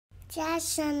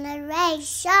Jason the Ray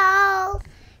Show.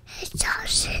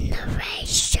 Jason the Ray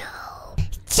Show.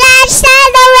 Jason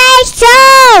the Ray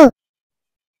Show.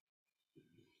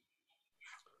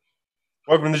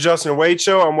 Welcome to Justin and Wade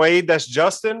Show. I'm Wade. That's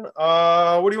Justin.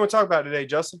 What do you want to talk about today,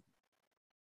 Justin?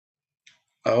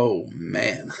 Oh,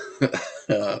 man.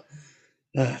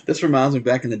 This reminds me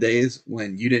back in the days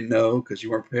when you didn't know because you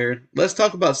weren't prepared. Let's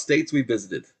talk about states we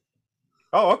visited.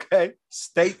 Oh, okay.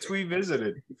 States we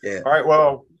visited. Yeah. All right.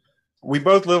 Well, we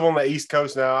both live on the East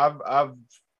Coast now. I've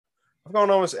gone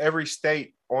almost every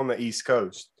state on the East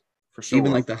Coast for sure.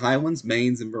 Even like the Highlands,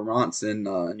 Maines, and Vermonts, and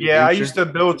New I Hampshire. used to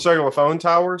build cellular phone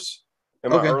towers in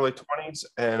my Okay. early 20s,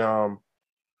 and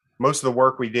most of the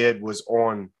work we did was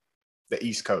on the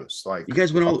East Coast. Like You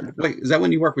guys went all. Wait, is that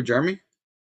when you worked with Jeremy?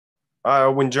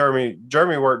 when Jeremy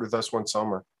worked with us one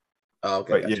summer. Oh,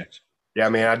 okay. But Gotcha. Yeah, I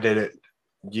mean, I did it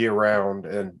year round,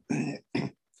 and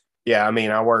yeah, I mean,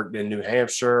 I worked in New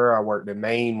Hampshire. I worked in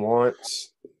Maine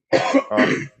once.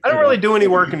 I didn't really do any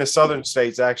work in the southern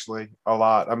states, actually, a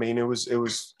lot. I mean, it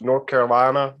was North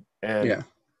Carolina and Yeah.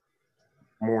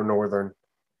 more northern.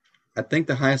 I think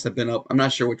the highest I've been up. I'm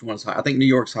not sure which one's high. I think New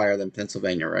York's higher than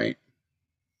Pennsylvania, right?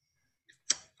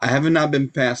 I haven't not been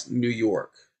past New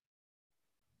York.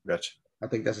 Gotcha. I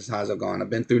think that's as high as I've gone.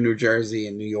 I've been through New Jersey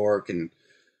and New York and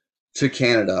to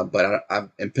Canada, but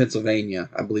I'm in Pennsylvania.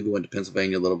 I believe we went to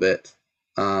Pennsylvania a little bit.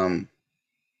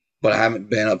 But I haven't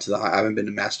been up to I haven't been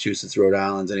to Massachusetts, Rhode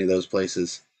Island, any of those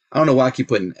places. I don't know why I keep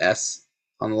putting S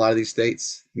on a lot of these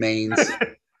states. Maine's,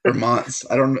 Vermont's.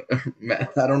 I don't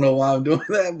know why I'm doing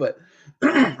that, but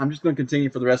I'm just going to continue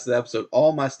for the rest of the episode.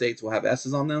 All my states will have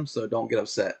S's on them, so don't get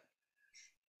upset.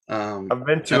 I've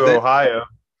been to I've been- Ohio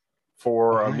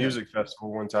for Ohio. a music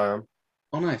festival one time.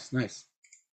 Oh, nice.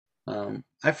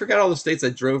 I forgot all the states I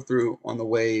drove through on the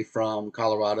way from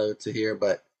Colorado to here,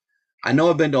 but I know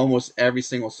I've been to almost every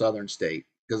single southern state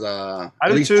because I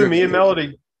did too. Me and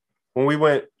Melody, when we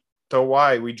went to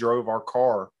Hawaii, we drove our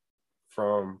car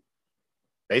from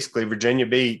basically Virginia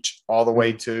Beach all the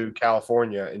way to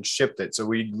California and shipped it. So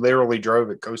we literally drove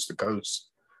it coast to coast.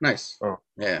 Nice. Oh.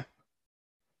 Yeah.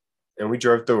 And we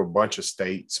drove through a bunch of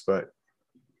states, but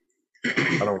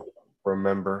I don't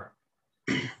remember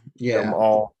them Yeah.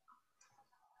 all.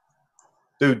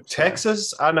 Dude,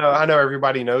 Texas, I know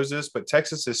everybody knows this, but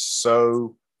Texas is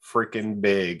so freaking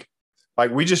big.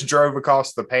 Like, we just drove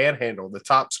across the Panhandle, the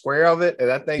top square of it, and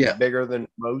that thing's Yeah. bigger than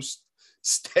most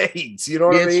states. You know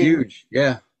what Yeah, I it's mean? huge.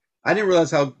 Yeah. I didn't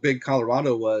realize how big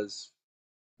Colorado was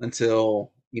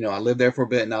until, I lived there for a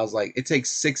bit and I was like, it takes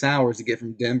 6 hours to get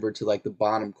from Denver to like the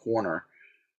bottom corner.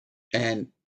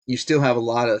 And you still have a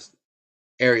lot of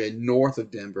area north of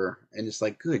Denver. And it's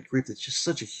like, good grief, it's just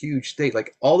such a huge state.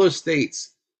 Like all those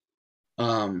states,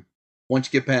 once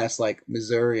you get past like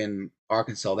Missouri and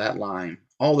Arkansas, that line,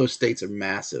 all those states are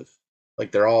massive.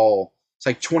 Like it's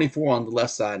like 24 on the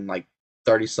left side and like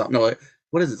 30 something. No,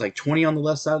 what is it? It's like 20 on the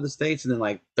left side of the states and then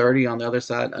like 30 on the other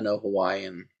side. I know Hawaii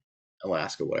and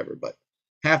Alaska, whatever, but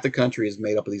half the country is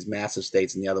made up of these massive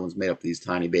states and the other one's made up of these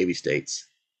tiny baby states.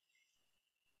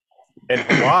 And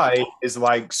Hawaii is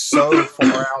like so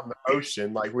far out in the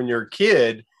ocean. Like when you're a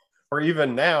kid, or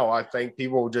even now, I think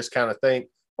people just kind of think,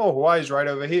 oh, Hawaii's right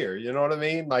over here. You know what I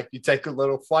mean? Like you take a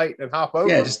little flight and hop over.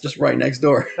 Yeah, just right next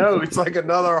door. No, it's like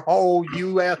another whole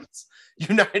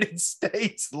United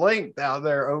States length out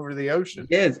there over the ocean.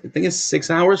 Yeah, I think it's 6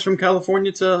 hours from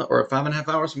California or 5.5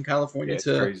 hours from California It's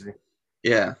to crazy.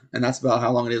 Yeah, and that's about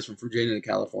how long it is from Virginia to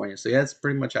California. So yeah, it's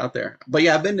pretty much out there. But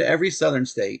yeah, I've been to every southern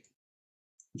state,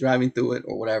 driving through it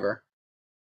or whatever.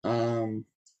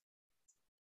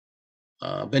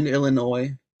 Been to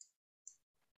Illinois.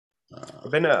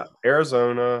 I've been to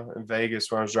Arizona and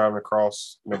Vegas when I was driving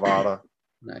across Nevada.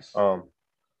 Nice.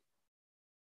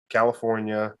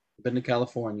 California. Been to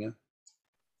California.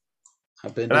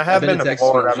 And I have been to Texas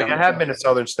Florida. I when mean, I have been to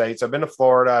southern states. I've been to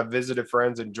Florida. I've visited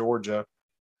friends in Georgia.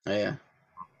 Oh, yeah.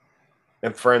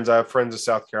 And I have friends in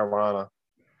South Carolina.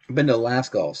 I've been to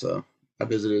Alaska also. I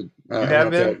visited. You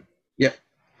have been? Yep.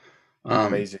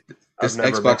 Amazing. This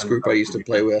Xbox group I used to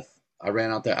play with, I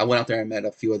ran out there. I went out there and met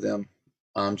a few of them,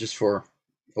 just for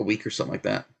a week or something like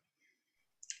that.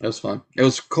 It was fun. It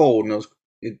was cold and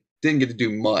it didn't get to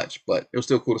do much, but it was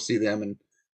still cool to see them. And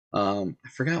I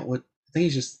forgot what. I think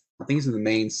he's in the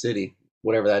main city,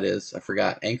 whatever that is. I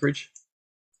forgot. Anchorage.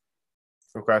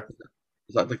 Okay.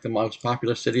 Is that like the most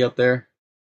popular city up there?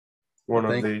 One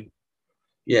of the.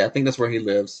 Yeah, I think that's where he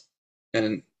lives.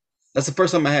 And that's the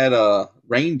first time I had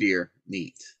reindeer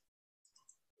meat.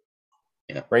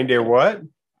 Yeah. Reindeer what?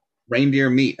 Reindeer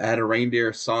meat. I had a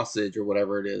reindeer sausage or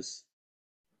whatever it is.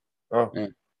 Oh. Yeah.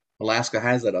 Alaska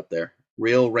has that up there.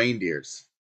 Real reindeers.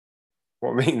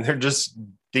 Well, I mean, they're just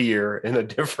deer in a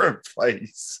different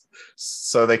place,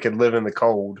 so they can live in the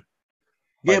cold.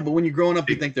 Yeah, Like but when you're growing up,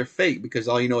 you think they're fake because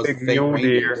all you know is the big fake mule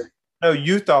reindeers. deer. No,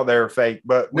 you thought they were fake,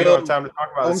 but we don't have No, time to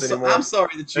talk about this anymore. I'm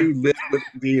sorry that you lived with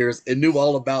deers and knew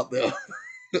all about them.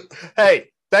 Hey,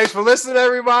 thanks for listening,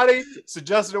 everybody. It's the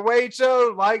Justin and Wade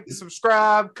Show. Like,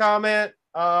 subscribe, comment.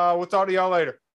 We'll talk to y'all later.